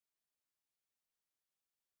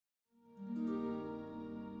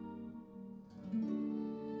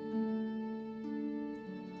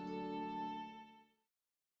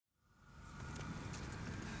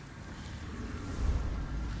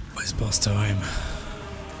It's boss time.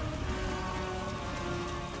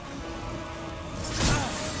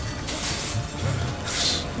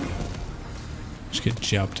 Just get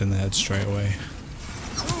jabbed in the head straight away.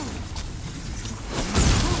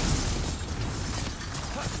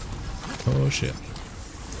 Oh shit.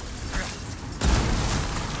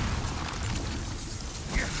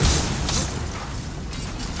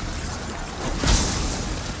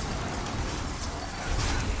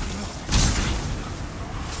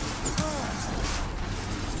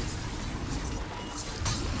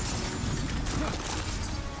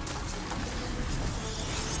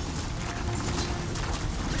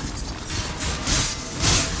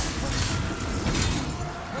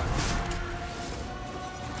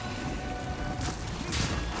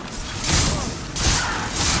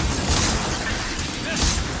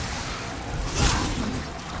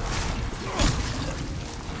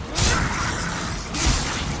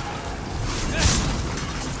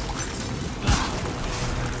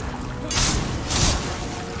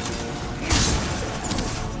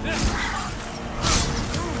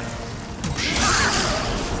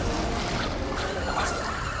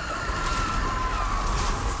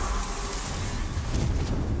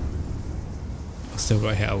 Still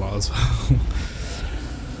got hit a lot as well.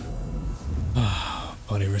 Oh,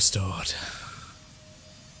 body restored.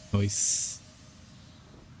 Nice.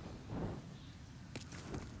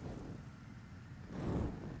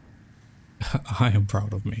 I am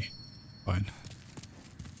proud of me. Fine.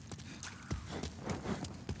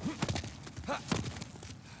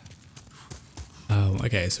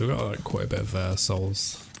 Okay, so we've got like quite a bit of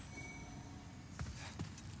souls.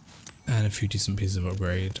 And a few decent pieces of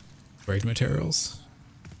upgrade materials.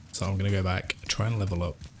 So I'm gonna go back, try and level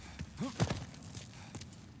up.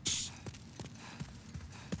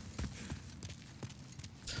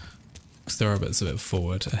 Because there are bits of it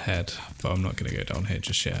forward ahead, but I'm not gonna go down here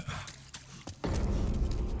just yet.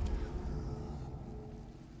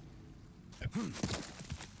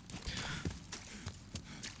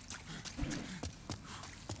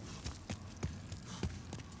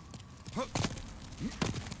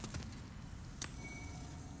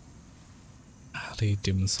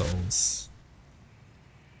 Demon souls.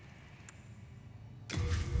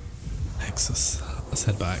 Nexus. Let's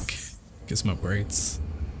head back. Get some upgrades.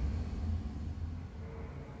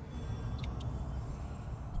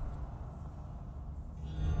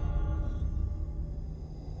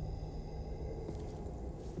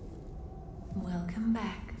 Welcome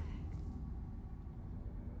back.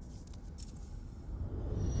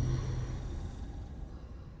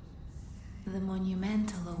 The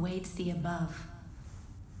monumental awaits the above.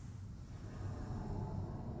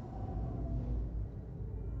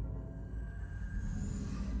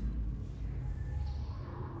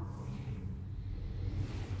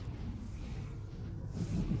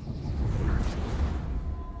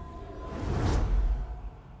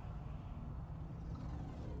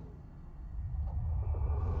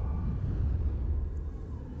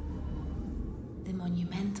 The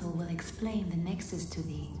monumental will explain the nexus to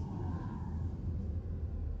thee.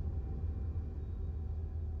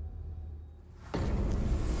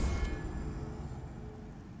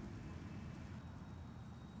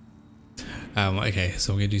 Okay,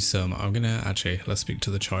 so I'm gonna do some. I'm gonna actually let's speak to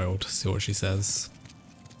the child, see what she says.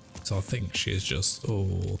 So I think she is just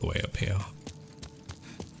all the way up here.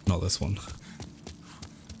 Not this one.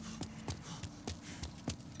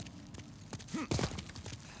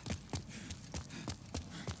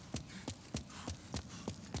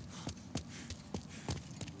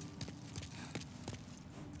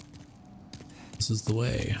 This is the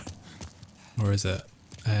way. Or is it?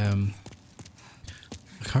 I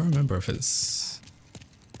can't remember if it's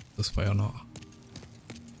this way or not.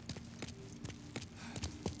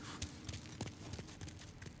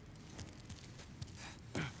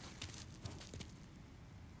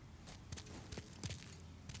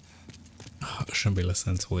 I shouldn't be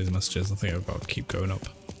listening to all these messages. I think I've got to keep going up.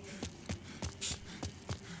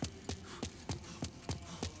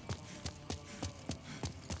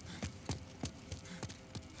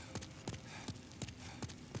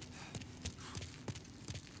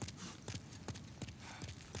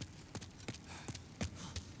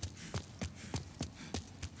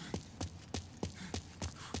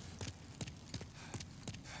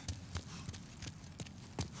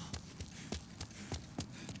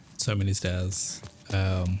 So many stairs.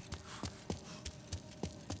 I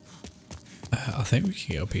think we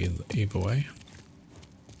can get up either way.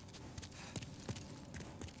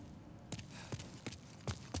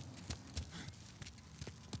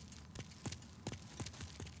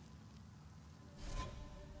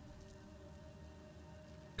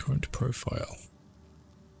 Current profile.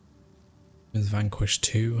 Is vanquished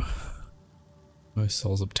 2. Most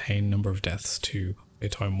souls obtained. Number of deaths 2. A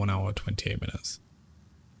time 1 hour 28 minutes.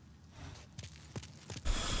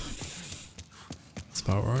 That's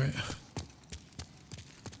about right.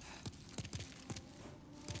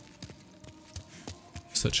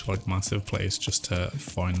 Such a massive place just to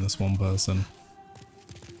find this one person.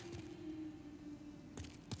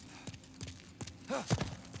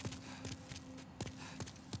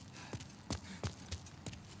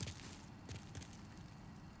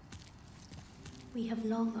 We have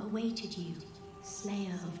long awaited you,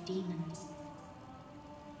 Slayer of Demons.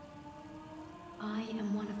 I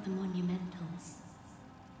am one of the Monumentals.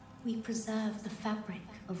 We preserve the fabric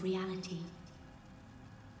of reality.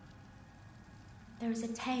 There is a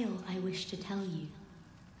tale I wish to tell you.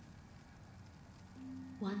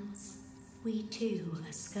 Once, we too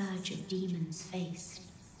a scourge of demons faced.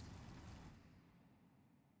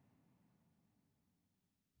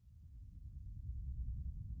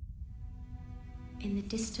 In the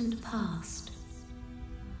distant past,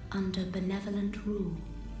 under benevolent rule,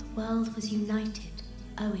 the world was united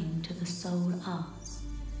owing to the soul arts.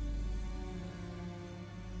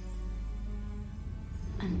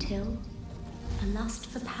 Until a lust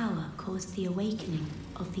for power caused the awakening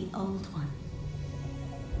of the Old One.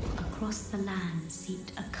 Across the land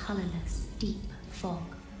seeped a colorless, deep fog,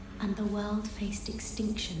 and the world faced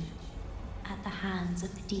extinction at the hands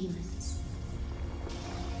of the demons.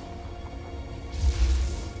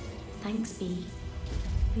 Thanks be,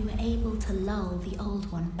 we were able to lull the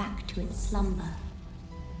Old One back to its slumber,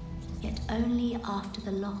 yet only after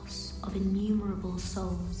the loss of innumerable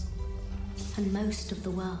souls, and most of the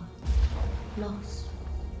world, lost,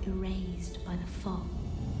 erased by the fog.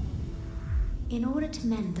 In order to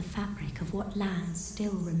mend the fabric of what lands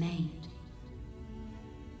still remained,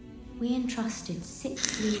 we entrusted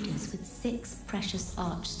 6 leaders with 6 precious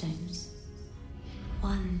archstones.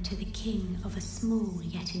 One to the king of a small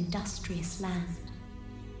yet industrious land.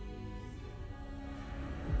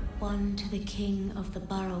 One to the king of the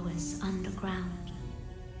burrowers underground.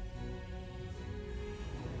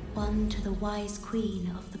 One to the wise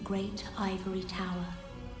queen of the great ivory tower.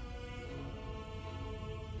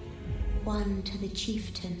 One to the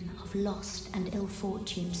chieftain of lost and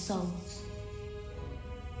ill-fortuned souls.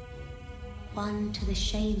 One to the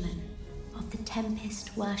shaman of the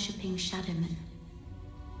tempest-worshipping shadowmen.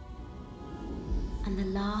 And the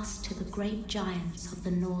last to the great giants of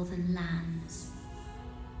the northern lands.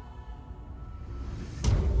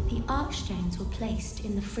 The archstones were placed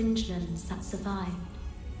in the fringelands that survived.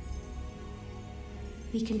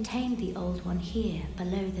 We contained the Old One here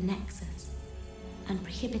below the Nexus and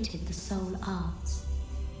prohibited the soul arts.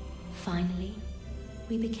 Finally,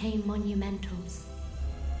 we became monumentals,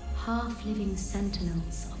 half-living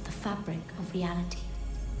sentinels of the fabric of reality.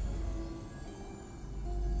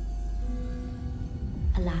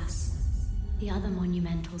 Alas, the other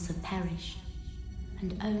monumentals have perished,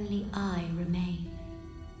 and only I remain.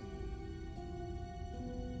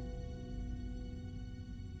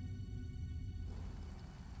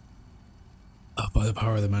 By the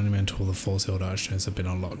power of the monumental, the 4 sealed archstones have been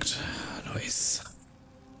unlocked. Nice.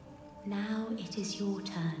 Now it is your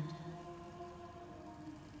turn.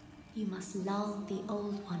 You must lull the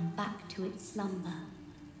Old One back to its slumber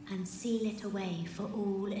and seal it away for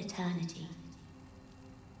all eternity.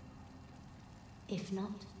 If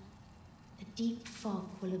not, the deep fog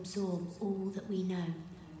will absorb all that we know.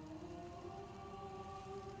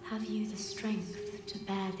 Have you the strength to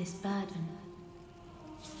bear this burden?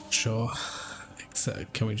 Sure.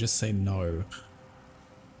 Except, can we just say no?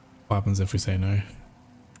 What happens if we say no?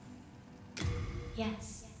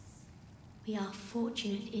 Yes. We are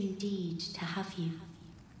fortunate indeed to have you.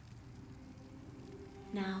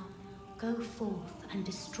 Now, go forth and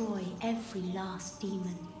destroy every last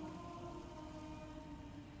demon.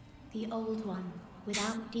 The Old One,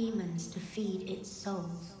 without demons to feed its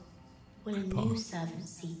souls, will a new servant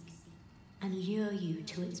seek and lure you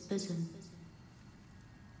to its bosom.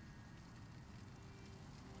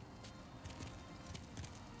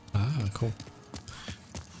 Ah, cool.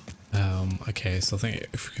 Okay, so I think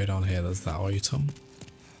if we go down here, there's that item.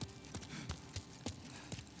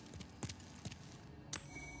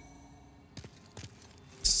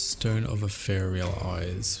 Stone of Ethereal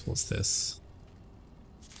Eyes. What's this?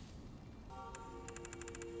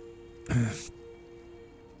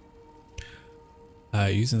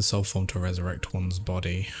 Using soul form to resurrect one's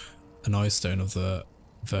body. An eye stone of the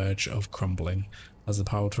verge of crumbling has the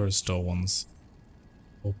power to restore one's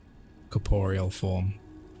corporeal form.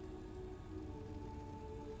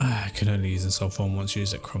 I can only use in soul form. Once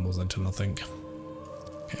used, it crumbles into nothing.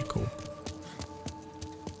 Okay, cool.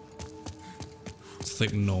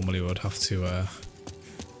 think normally we would have to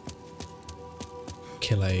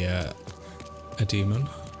kill a demon.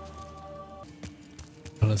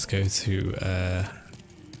 Let's go to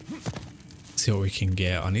see what we can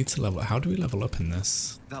get. I need to level. How do we level up in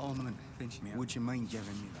this? That ornament, would you mind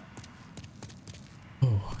giving me that?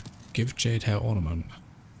 Oh, give jade hair ornament.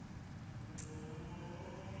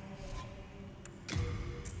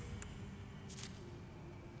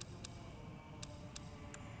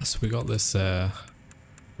 So we got this, here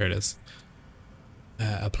it is.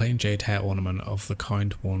 A plain jade hair ornament of the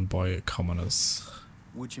kind worn by commoners.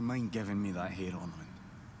 Would you mind giving me that hair ornament?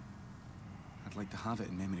 I'd like to have it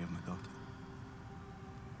in memory of my daughter.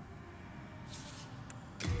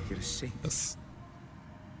 You're a saint. Yes.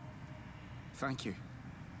 Thank you.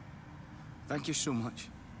 Thank you so much.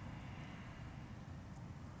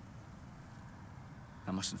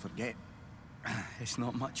 I mustn't forget. It's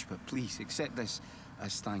not much, but please accept this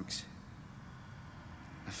as thanks.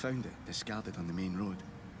 I found it discarded on the main road.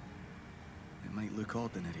 It might look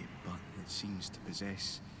ordinary, but it seems to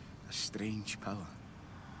possess a strange power.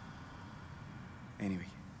 Anyway,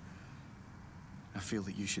 I feel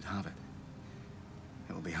that you should have it.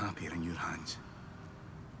 It will be happier in your hands.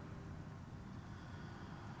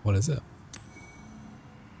 What is it?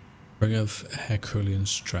 Ring of Herculean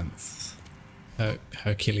strength.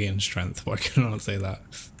 Herculean strength. Why can I not say that?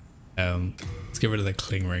 Let's get rid of the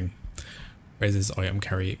cling ring. Raises item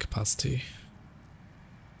carry capacity.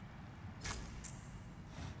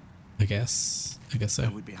 I guess so. I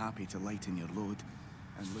would be happy to lighten your load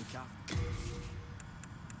and look after.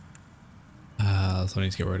 So I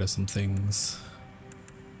need to get rid of some things.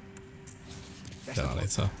 Do that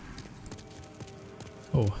later.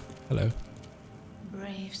 Oh, hello.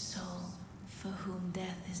 Brave soul, for whom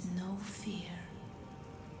death is no fear.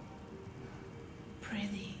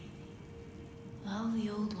 Prithee, lull the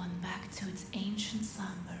old one back to its ancient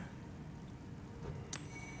slumber.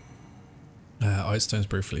 Ice stones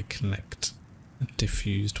briefly connect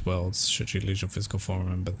diffused worlds. Should you lose your physical form,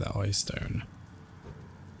 remember the ice stone.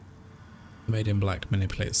 Made in black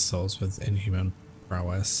manipulates souls with inhuman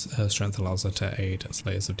prowess. Her strength allows her to aid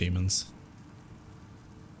slayers of demons.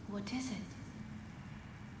 What is it?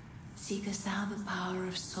 Seekest thou the power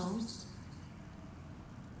of souls?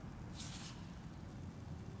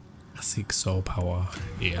 I seek soul power,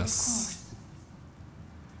 yes.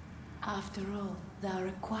 Of course. After all, thou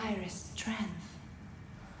requirest strength.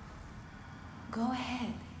 Go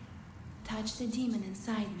ahead. Touch the demon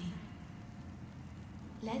inside me.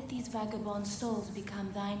 Let these vagabond souls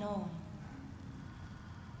become thine own.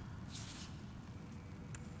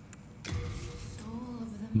 Soul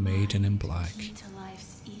of the Maiden in mind, black. key to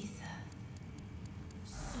life's ether.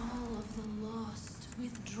 Soul of the lost,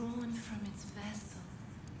 withdrawn from its vessel.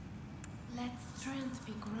 Let strength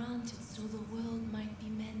be granted so the world might be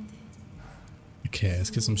mended. Okay,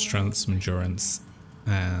 let's get some strength, some endurance,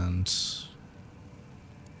 and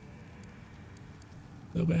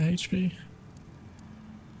a little bit of HP.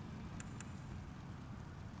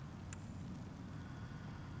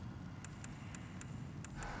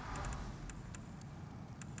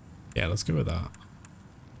 Yeah, let's go with that.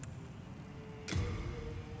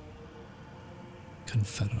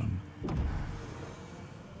 Confederum.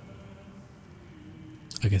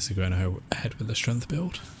 I guess we're going ahead with the strength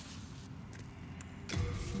build.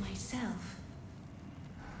 Myself,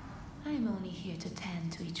 I am only here to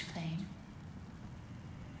tend to each flame.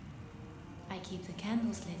 I keep the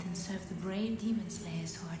candles lit and serve the brave demon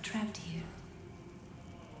slayers who are trapped here.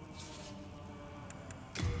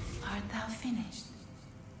 Art thou finished?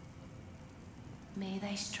 May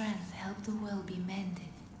thy strength help the world be mended.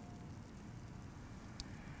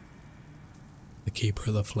 The keeper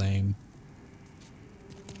of the flame.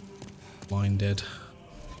 Blinded.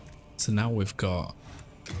 So now we've got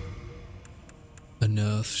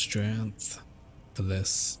enough strength for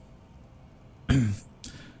this. We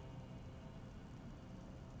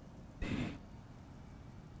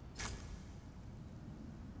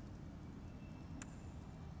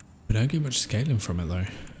don't get much scaling from it though.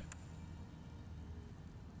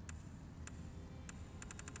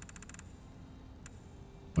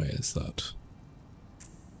 Where is that?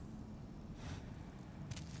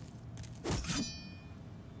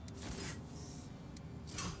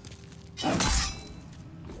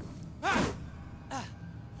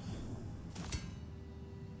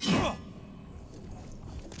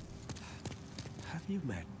 Have you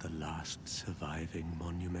met the last surviving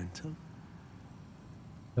monumental?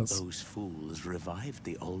 Yes. Those fools revived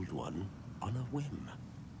the old one on a whim.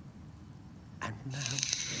 And now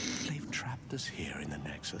they've trapped us here in the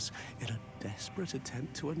Nexus in a desperate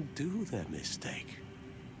attempt to undo their mistake.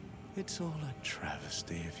 It's all a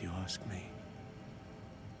travesty, if you ask me.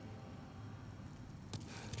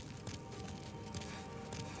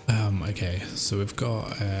 Okay, so we've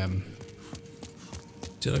got,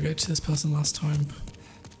 did I go to this person last time?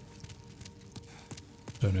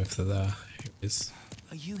 Don't know if they're there. Here it is.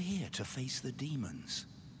 Are you here to face the demons?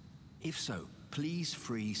 If so, please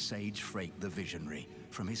free Sage Frake the Visionary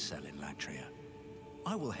from his cell in Latria.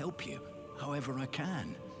 I will help you however I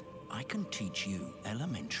can. I can teach you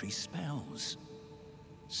elementary spells.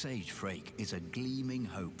 Sage Frake is a gleaming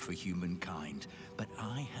hope for humankind, but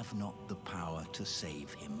I have not the power to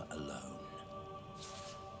save him alone.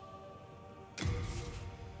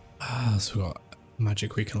 Ah, so we've got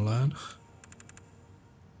magic we can learn.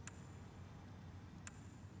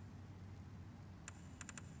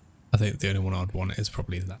 I think the only one I'd want is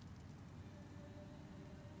probably that.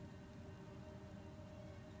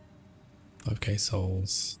 5k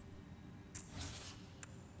souls.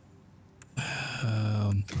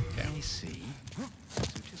 Okay. I see.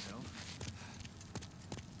 Suit yourself.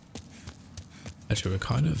 Actually, we're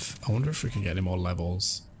kind of... I wonder if we can get any more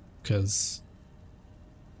levels, because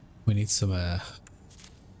we need some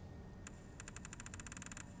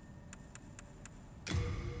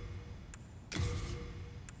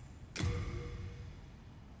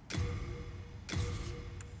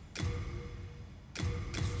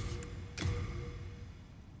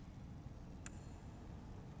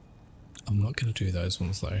I'm not going to do those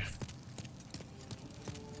ones though.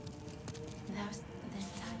 Thou's then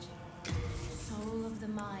touch. Soul of the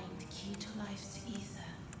mind, key to life's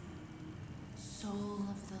ether. Soul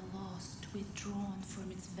of the lost, withdrawn from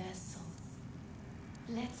its vessel.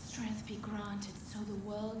 Let strength be granted so the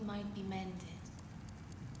world might be mended.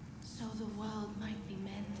 So the world might be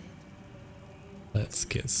mended. Let's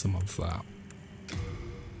get some of that.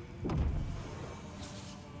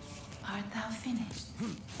 Art thou finished?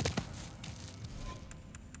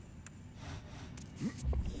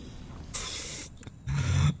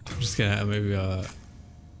 I'm just gonna maybe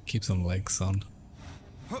keep some legs on.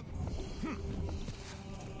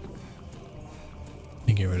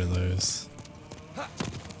 And get rid of those.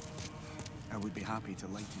 I would be happy to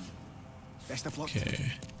lighten you. Best of luck.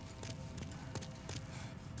 Okay.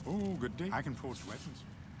 Oh, good day. I can forge weapons.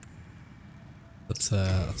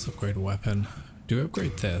 Let's upgrade a weapon. Do we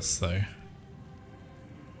upgrade this though?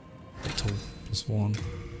 Little plus one.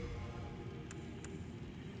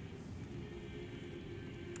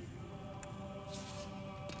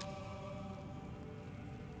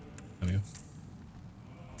 There we go.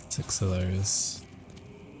 6 of those.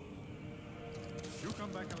 You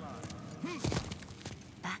come back alive.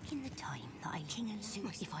 Back in the time that I king and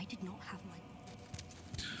Zeus, if I did not have my